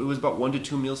completely. So it was about 1 to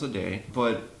 2 meals a day.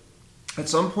 But at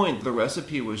some point, the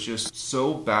recipe was just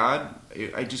so bad,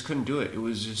 I just couldn't do it. It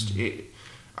was just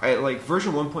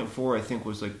version 1.4. I think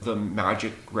was the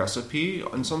magic recipe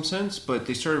in some sense, but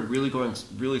they started really going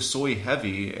really soy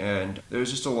heavy, and there was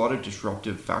just a lot of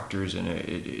disruptive factors in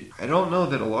it. I don't know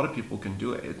that a lot of people can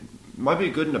do it. It might be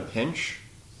good in a pinch,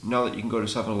 now that you can go to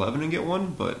 7-Eleven and get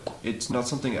one, but it's not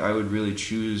something I would really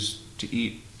choose to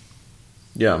eat.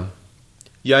 Yeah.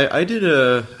 I did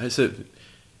a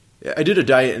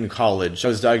diet in college. I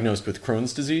was diagnosed with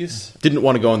Crohn's disease. Didn't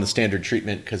want to go on the standard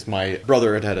treatment because my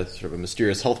brother had a sort of a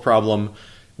mysterious health problem,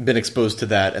 been exposed to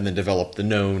that, and then developed the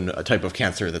known type of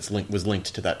cancer that was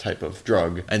linked to that type of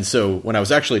drug. And so when I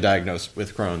was actually diagnosed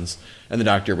with Crohn's, and the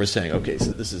doctor was saying, okay, so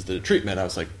this is the treatment, I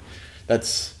was like,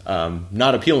 that's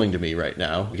not appealing to me right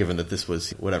now, given that this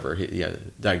was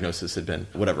diagnosis had been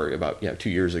about 2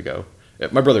 years ago.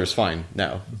 My brother is fine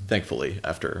now, thankfully,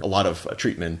 after a lot of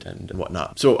treatment and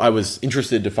whatnot. So I was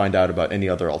interested to find out about any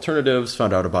other alternatives,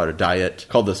 found out about a diet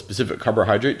called the specific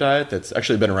carbohydrate diet that's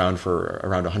actually been around for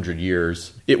around 100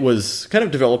 years. It was kind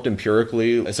of developed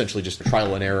empirically, essentially just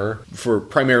trial and error for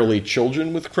primarily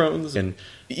children with Crohn's. And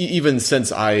even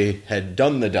since I had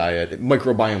done the diet,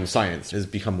 microbiome science has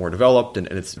become more developed and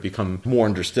it's become more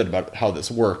understood about how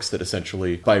this works, that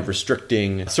essentially by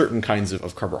restricting certain kinds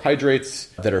of carbohydrates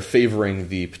that are favoring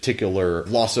the particular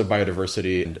loss of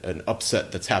biodiversity and an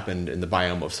upset that's happened in the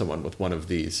biome of someone with one of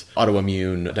these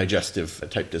autoimmune digestive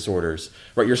type disorders,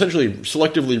 right? You're essentially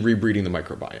selectively rebreeding the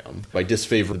microbiome by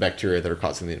disfavoring the bacteria that are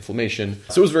causing the inflammation.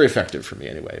 So it was very effective for me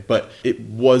anyway, but it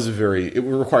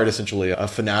required essentially a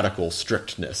fanatical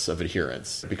strict of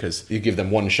adherence, because you give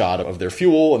them one shot of their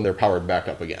fuel and they're powered back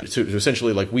up again. So to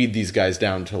essentially like weed these guys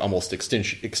down to almost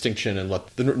extinction and let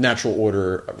the natural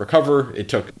order recover, it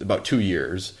took about 2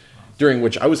 years, during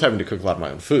which I was having to cook a lot of my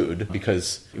own food,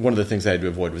 because one of the things I had to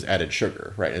avoid was added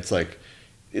sugar, right? It's like,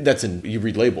 you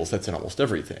read labels, that's in almost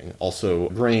everything. Also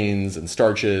grains and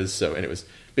starches. And it was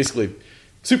basically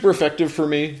super effective for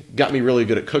me, got me really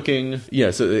good at cooking. Yeah,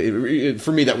 so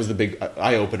for me, that was the big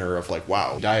eye-opener of like,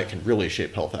 wow, diet can really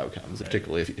shape health outcomes,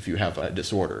 particularly if you have a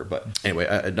disorder. But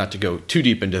anyway, not to go too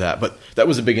deep into that, but that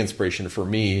was a big inspiration for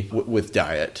me with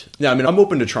diet. Now, I mean, I'm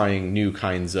open to trying new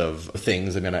kinds of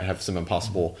things. I mean, I have some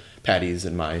Impossible patties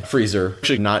in my freezer.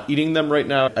 Actually not eating them right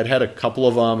now. I'd had a couple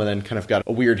of them and then kind of got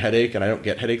a weird headache, and I don't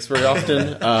get headaches very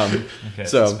often. Okay,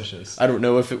 so suspicious. I don't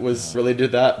know if it was related to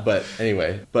that, but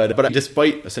anyway. But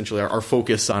despite essentially our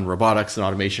focus on robotics and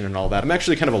automation and all that, I'm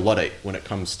actually kind of a Luddite when it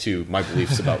comes to my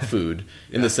beliefs about food,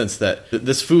 in the sense that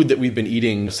this food that we've been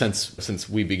eating since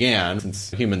we began,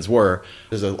 since humans were,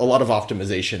 there's a lot of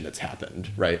optimization that's happened,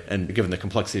 right? And given the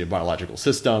complexity of biological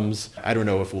systems, I don't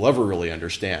know if we'll ever really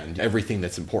understand everything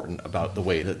that's important about the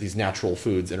way that these natural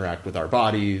foods interact with our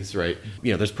bodies, right?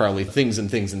 You know, there's probably things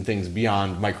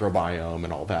beyond microbiome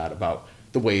and all that about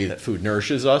the way that food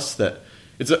nourishes us, that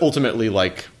it's ultimately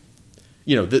like,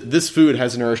 you know, this food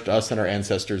has nourished us and our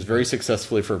ancestors very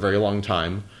successfully for a very long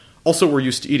time. Also, we're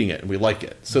used to eating it and we like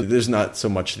it. So there's not so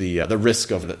much the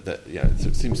risk of that.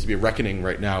 It seems to be a reckoning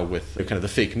right now with kind of the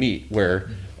fake meat, where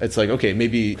it's like, okay,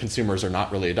 maybe consumers are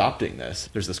not really adopting this.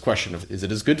 There's this question of, is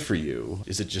it as good for you?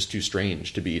 Is it just too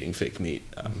strange to be eating fake meat?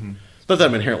 Not that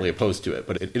I'm inherently opposed to it,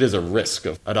 but it is a risk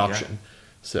of adoption. Yeah.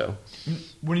 So,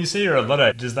 when you say you're a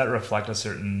Luddite, does that reflect a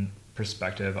certain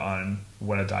perspective on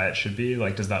what a diet should be?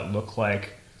 Like, does that look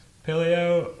like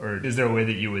paleo, or is there a way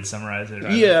that you would summarize it?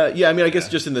 Yeah. I mean, I guess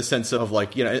just in the sense of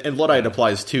like, you know, and Luddite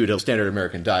applies too to standard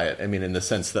American diet. I mean, in the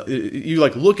sense that you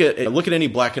like look at any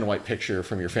black and white picture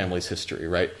from your family's history,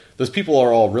 right? Those people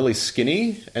are all really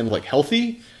skinny and like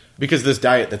healthy, because this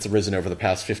diet that's arisen over the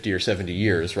past 50 or 70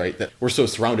 years, right, that we're so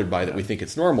surrounded by that we think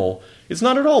it's normal, it's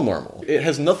not at all normal. It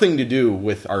has nothing to do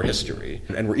with our history.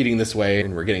 And we're eating this way,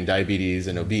 and we're getting diabetes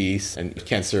and obese and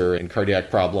cancer and cardiac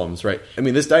problems, right? I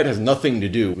mean, this diet has nothing to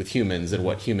do with humans and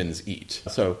what humans eat.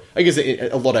 So I guess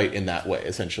a Luddite in that way,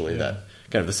 essentially, that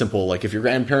kind of the simple, like, if your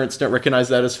grandparents don't recognize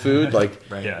that as food, like,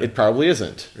 it probably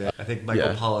isn't. Yeah. I think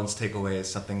Michael Pollan's takeaway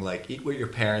is something like, eat what your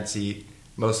parents eat,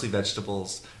 mostly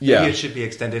vegetables. Yeah. Maybe it should be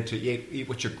extended to eat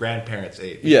what your grandparents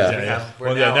ate.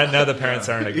 Now the parents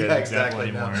aren't a good example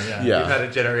anymore. Yeah. We've had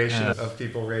a generation of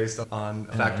people raised on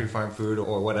factory farm food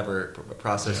or whatever,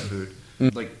 processed food.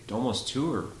 Like almost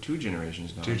two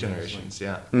generations now. 2 generations,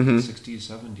 like 60s,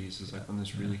 70s is like when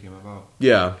this really came about.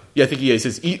 Yeah, I think he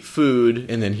says eat food,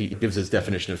 and then he gives his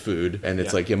definition of food, and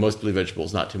it's like, mostly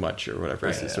vegetables, not too much, or whatever.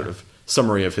 It's this sort of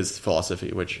summary of his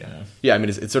philosophy, which, I mean,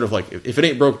 it's sort of like, if it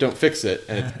ain't broke, don't fix it.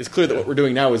 And it's clear that what we're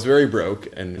doing now is very broke,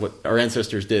 and what our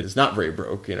ancestors did is not very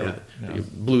broke,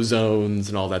 blue zones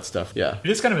and all that stuff. Yeah. It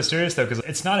is kind of mysterious, though, because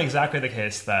it's not exactly the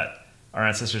case that our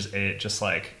ancestors ate just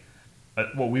like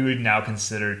what we would now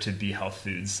consider to be health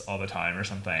foods all the time or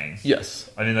something. Yes.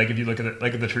 I mean, like, if you look at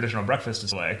the traditional breakfast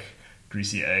is like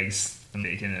greasy eggs and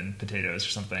bacon and potatoes or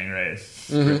something, right?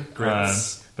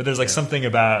 But there's like something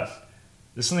about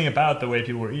the way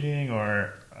people were eating,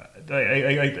 or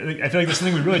I feel like there's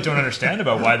something we really don't understand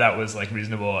about why that was like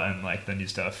reasonable and like the new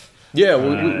stuff. Yeah,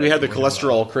 we had the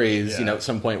cholesterol craze, at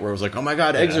some point where it was like, oh my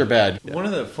God, eggs are bad. One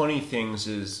of the funny things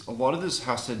is a lot of this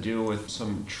has to do with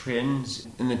some trends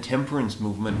in the temperance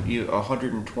movement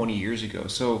 120 years ago.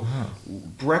 So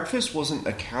breakfast wasn't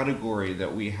a category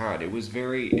that we had. It was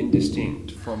very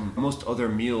indistinct from most other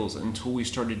meals until we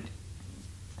started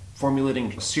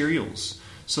formulating cereals.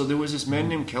 So there was this man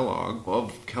named Kellogg,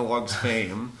 of Kellogg's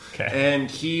fame, and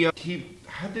he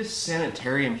had this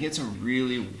sanitarium. He had some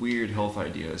really weird health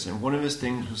ideas, and one of his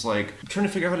things was like, I'm trying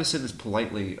to figure out how to say this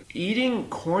politely. Eating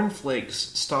cornflakes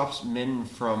stops men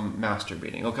from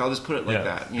masturbating. Okay, I'll just put it like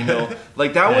that. You know,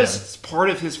 like that was part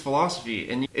of his philosophy,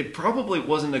 and it probably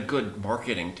wasn't a good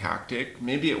marketing tactic.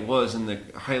 Maybe it was in the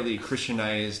highly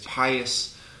Christianized,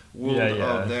 pious world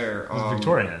of there.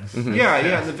 Victorian. And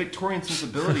the Victorian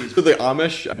sensibilities. So the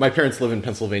Amish, my parents live in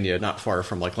Pennsylvania, not far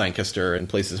from like Lancaster and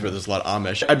places where there's a lot of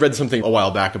Amish. I'd read something a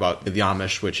while back about the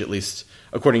Amish, which at least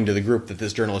according to the group that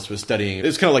this journalist was studying, it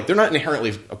was kind of like they're not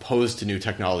inherently opposed to new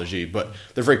technology, but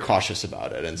they're very cautious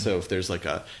about it. And so if there's like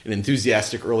an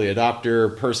enthusiastic early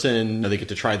adopter person, they get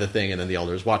to try the thing and then the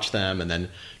elders watch them and then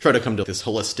try to come to this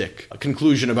holistic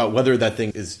conclusion about whether that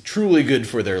thing is truly good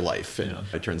for their life. And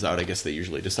it turns out, I guess they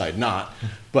usually decide not.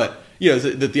 But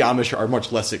that the Amish are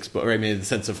much less exposed. I mean, in the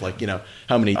sense of like,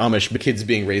 how many Amish kids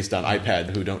being raised on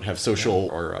iPad who don't have social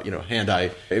or,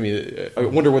 hand-eye. I mean, I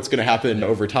wonder what's going to happen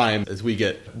over time as we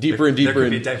get deeper and deeper. There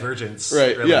could be divergence.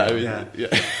 Right, really.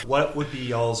 Yeah. What would be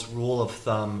y'all's rule of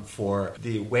thumb for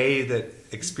the way that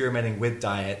experimenting with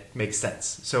diet makes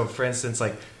sense? So, for instance,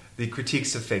 like the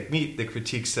critiques of fake meat, the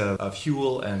critiques of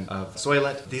Huel and of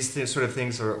Soylent, these sort of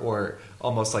things are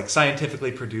almost like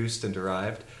scientifically produced and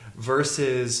derived,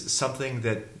 versus something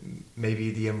that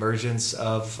maybe the emergence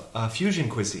of fusion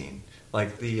cuisine,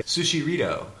 like the sushi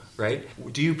rito, right?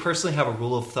 Do you personally have a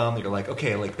rule of thumb that you're like,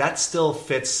 okay, like that still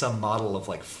fits some model of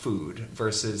like food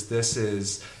versus this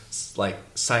is like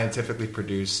scientifically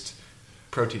produced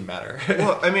protein matter?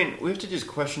 Well, I mean, we have to just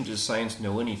question, does science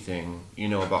know anything,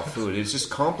 about food? It's just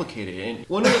complicated. And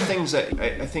one of the things that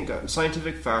I think a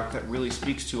scientific fact that really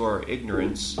speaks to our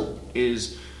ignorance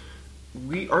is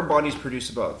our bodies produce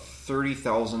about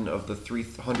 30,000 of the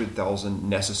 300,000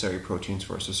 necessary proteins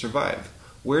for us to survive.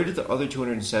 Where did the other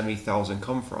 270,000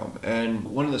 come from? And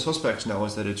one of the suspects now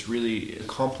is that it's really a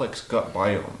complex gut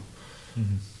biome.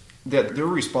 Mm-hmm. That they're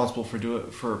responsible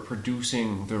for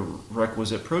producing the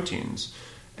requisite proteins.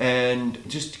 And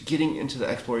just getting into the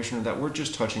exploration of that, we're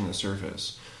just touching the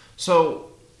surface.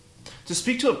 So, to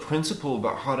speak to a principle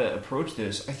about how to approach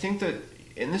this, I think that,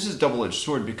 and this is a double-edged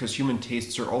sword because human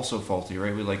tastes are also faulty,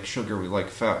 right? We like sugar, we like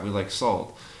fat, we like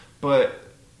salt. But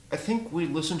I think we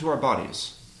listen to our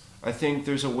bodies. I think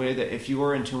there's a way that if you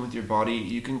are in tune with your body,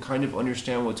 you can kind of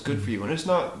understand what's good for you. And it's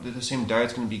not that the same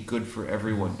diet's going to be good for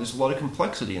everyone. There's a lot of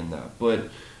complexity in that. But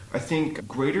I think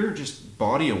greater just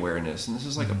body awareness, and this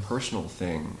is like a personal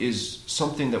thing, is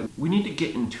something that we need to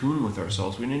get in tune with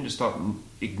ourselves. We need to stop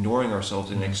ignoring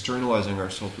ourselves and externalizing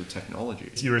ourselves with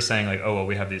technology. You were saying like, oh, well,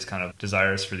 we have these kind of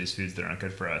desires for these foods that aren't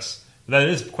good for us. That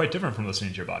is quite different from listening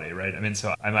to your body, right? I mean,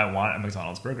 so I might want a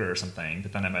McDonald's burger or something,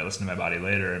 but then I might listen to my body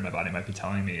later, and my body might be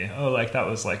telling me, oh, like that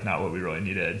was like not what we really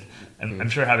needed. And I'm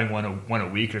sure having one a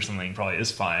week or something probably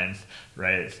is fine,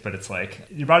 right? But it's like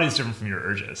your body is different from your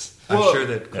urges. I'm sure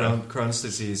that Crohn's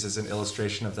disease is an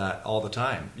illustration of that all the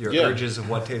time. Your urges of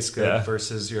what tastes good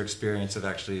versus your experience of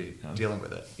actually dealing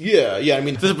with it. Yeah. I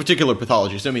mean, there's a particular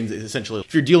pathology. So I mean, essentially,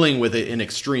 if you're dealing with an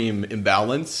extreme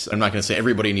imbalance, I'm not going to say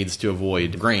everybody needs to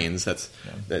avoid grains.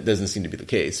 That doesn't seem to be the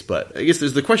case. But I guess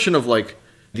there's the question of like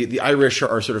the Irish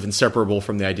are sort of inseparable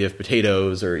from the idea of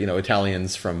potatoes, or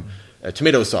Italians from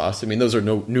tomato sauce. I mean, those are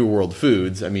no New World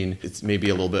foods. I mean, it's maybe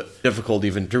a little bit difficult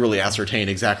even to really ascertain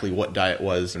exactly what diet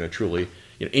was in a truly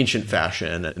ancient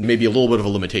fashion. And maybe a little bit of a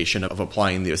limitation of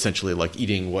applying the essentially like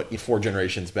eating what 4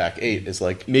 generations back ate is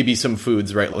like maybe some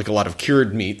foods, right? Like a lot of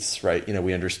cured meats, right?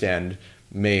 We understand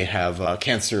may have a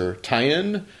cancer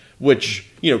tie-in, which,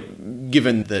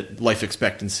 given that life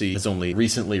expectancy has only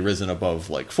recently risen above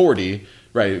like 40,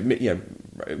 right?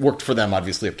 It worked for them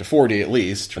obviously up to 40 at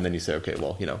least. And then you say, okay,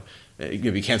 well,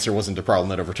 maybe cancer wasn't a problem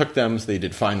that overtook them, so they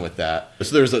did fine with that.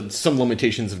 So there's some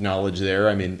limitations of knowledge there.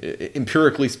 I mean,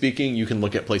 empirically speaking, you can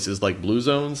look at places like blue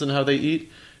zones and how they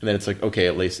eat. And then it's like, okay,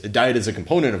 at least a diet is a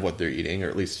component of what they're eating, or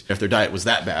at least if their diet was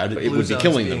that bad, it would be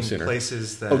killing them sooner.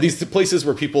 These places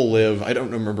where people live, I don't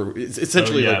remember, it's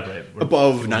essentially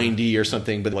above 90 or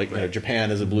something, but like Japan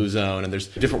is a blue zone, and there's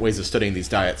different ways of studying these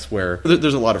diets where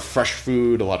there's a lot of fresh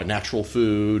food, a lot of natural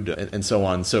food, and so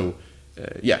on. So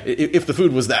if the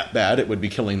food was that bad, it would be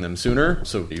killing them sooner.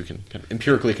 So you can kind of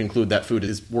empirically conclude that food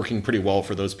is working pretty well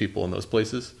for those people in those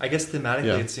places. I guess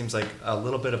thematically it seems like a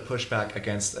little bit of pushback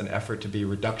against an effort to be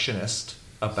reductionist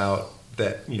about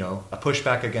that, a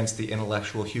pushback against the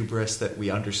intellectual hubris that we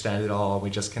understand it all and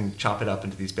we just can chop it up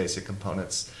into these basic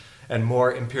components, and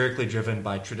more empirically driven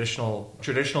by traditional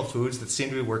foods that seem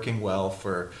to be working well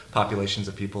for populations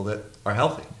of people that are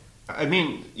healthy. I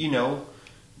mean,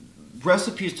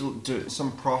 recipes to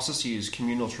some processes,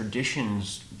 communal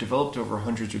traditions developed over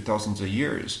hundreds or thousands of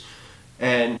years.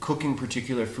 and cooking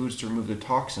particular foods to remove the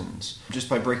toxins just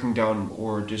by breaking down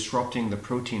or disrupting the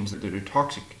proteins that are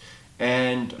toxic.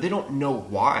 And they don't know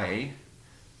why,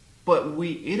 but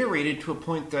we iterated to a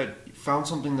point that found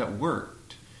something that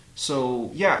worked. So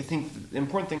yeah, I think the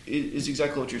important thing is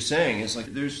exactly what you're saying. Is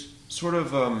like there's sort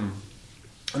of an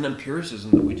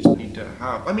empiricism that we just need to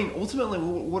have. I mean, ultimately,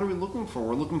 what are we looking for?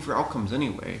 We're looking for outcomes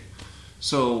anyway.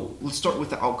 So let's start with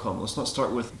the outcome. Let's not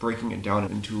start with breaking it down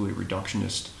into a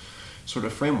reductionist sort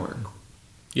of framework.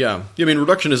 Yeah. I mean,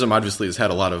 reductionism obviously has had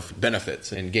a lot of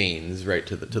benefits and gains, right,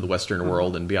 to the Western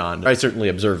world and beyond. I certainly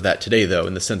observe that today, though,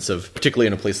 in the sense of, particularly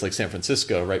in a place like San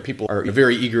Francisco, right, people are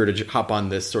very eager to hop on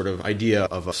this sort of idea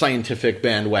of a scientific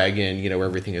bandwagon, where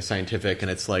everything is scientific,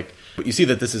 and it's like, but you see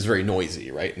that this is very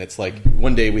noisy, right, and it's like,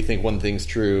 one day we think one thing's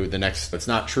true, the next it's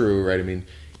not true, right, I mean,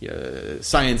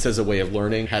 science as a way of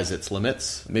learning has its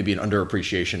limits, maybe an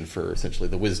underappreciation for essentially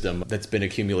the wisdom that's been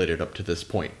accumulated up to this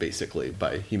point, basically,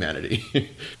 by humanity.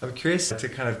 I'm curious to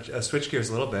kind of switch gears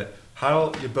a little bit.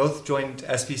 How you both joined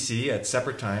SPC at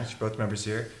separate times, you're both members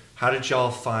here. How did y'all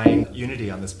find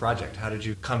unity on this project? How did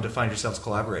you come to find yourselves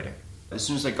collaborating? As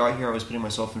soon as I got here, I was putting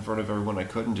myself in front of everyone I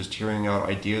could and just hearing out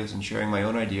ideas and sharing my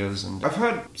own ideas. And I've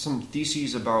had some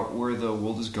theses about where the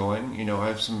world is going. I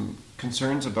have some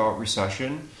concerns about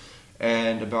recession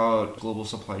and about global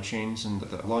supply chains and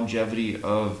the longevity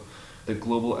of the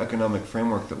global economic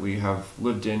framework that we have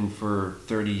lived in for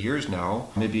 30 years now.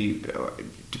 Maybe,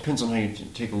 it depends on how you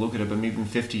take a look at it, but maybe even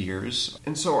 50 years.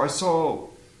 And so I saw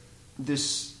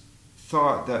this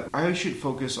thought that I should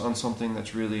focus on something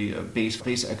that's really a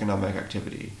base economic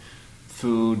activity.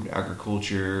 Food,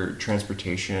 agriculture,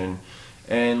 transportation,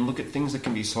 and look at things that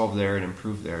can be solved there and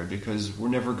improved there, because we're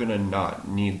never going to not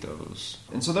need those.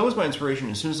 And so that was my inspiration.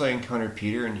 As soon as I encountered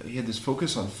Peter and he had this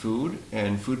focus on food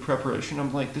and food preparation,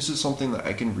 I'm like, this is something that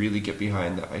I can really get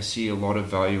behind, that I see a lot of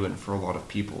value in for a lot of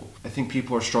people. I think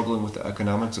people are struggling with the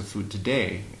economics of food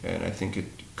today, and I think it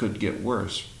could get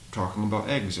worse. Talking about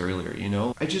eggs earlier,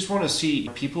 I just want to see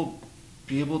people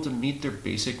be able to meet their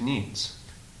basic needs.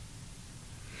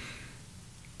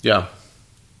 Yeah.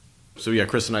 So yeah,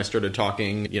 Chris and I started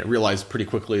talking, realized pretty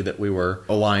quickly that we were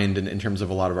aligned in terms of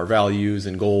a lot of our values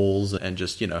and goals, and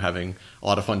just, having a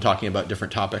lot of fun talking about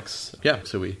different topics. Yeah,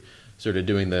 so we started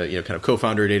doing the kind of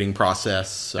co-founder dating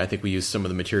process. I think we used some of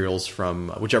the materials from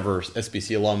whichever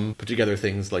SBC alum put together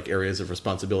things like areas of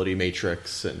responsibility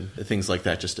matrix and things like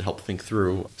that, just to help think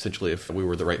through essentially if we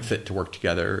were the right fit to work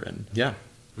together. And yeah.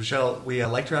 Rochelle, we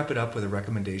like to wrap it up with a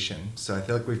recommendation. So I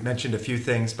feel like we've mentioned a few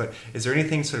things, but is there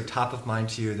anything sort of top of mind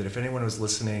to you that if anyone was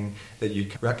listening that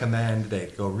you'd recommend they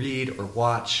go read or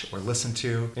watch or listen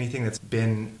to? Anything that's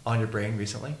been on your brain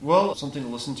recently? Well, something to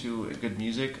listen to, good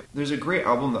music. There's a great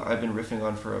album that I've been riffing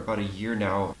on for about a year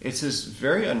now. It's this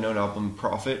very unknown album,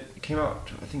 Prophet. It came out,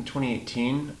 I think,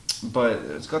 2018. But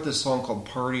it's got this song called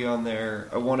Party on there,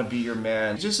 I Want to Be Your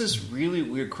Man. It's just this really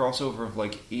weird crossover of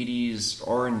like 80s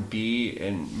R&B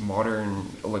and modern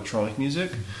electronic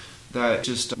music that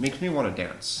just makes me want to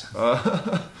dance.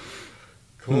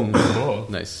 Cool.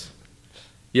 Nice.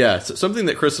 Yeah, so something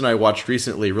that Chris and I watched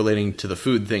recently relating to the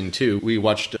food thing too. We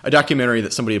watched a documentary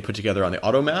that somebody had put together on the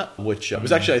automat, which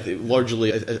was actually, I think,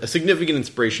 largely a significant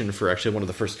inspiration for actually one of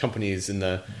the first companies in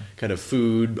the kind of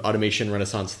food automation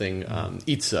renaissance thing,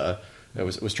 Itza. I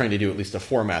was trying to do at least a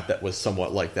format that was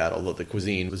somewhat like that, although the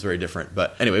cuisine was very different.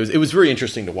 But anyway, it was very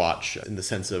interesting to watch in the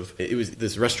sense of it was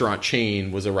this restaurant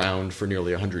chain was around for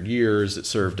nearly 100 years. It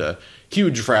served a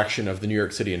huge fraction of the New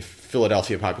York City and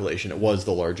Philadelphia population. It was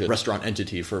the largest restaurant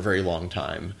entity for a very long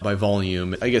time by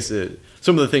volume. I guess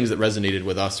some of the things that resonated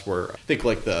with us were, I think,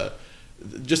 like the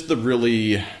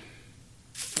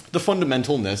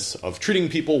fundamentalness of treating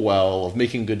people well, of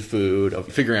making good food,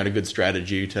 of figuring out a good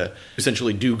strategy to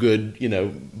essentially do good,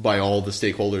 by all the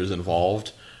stakeholders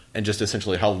involved, and just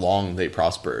essentially how long they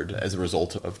prospered as a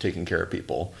result of taking care of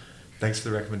people. Thanks for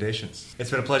the recommendations.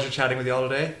 It's been a pleasure chatting with you all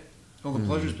today. Oh, the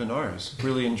pleasure's been ours.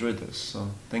 Really enjoyed this, so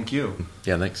thank you.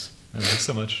 Yeah, thanks. Thanks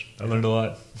so much. I learned a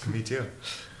lot. Me too.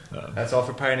 That's all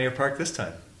for Pioneer Park this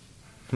time.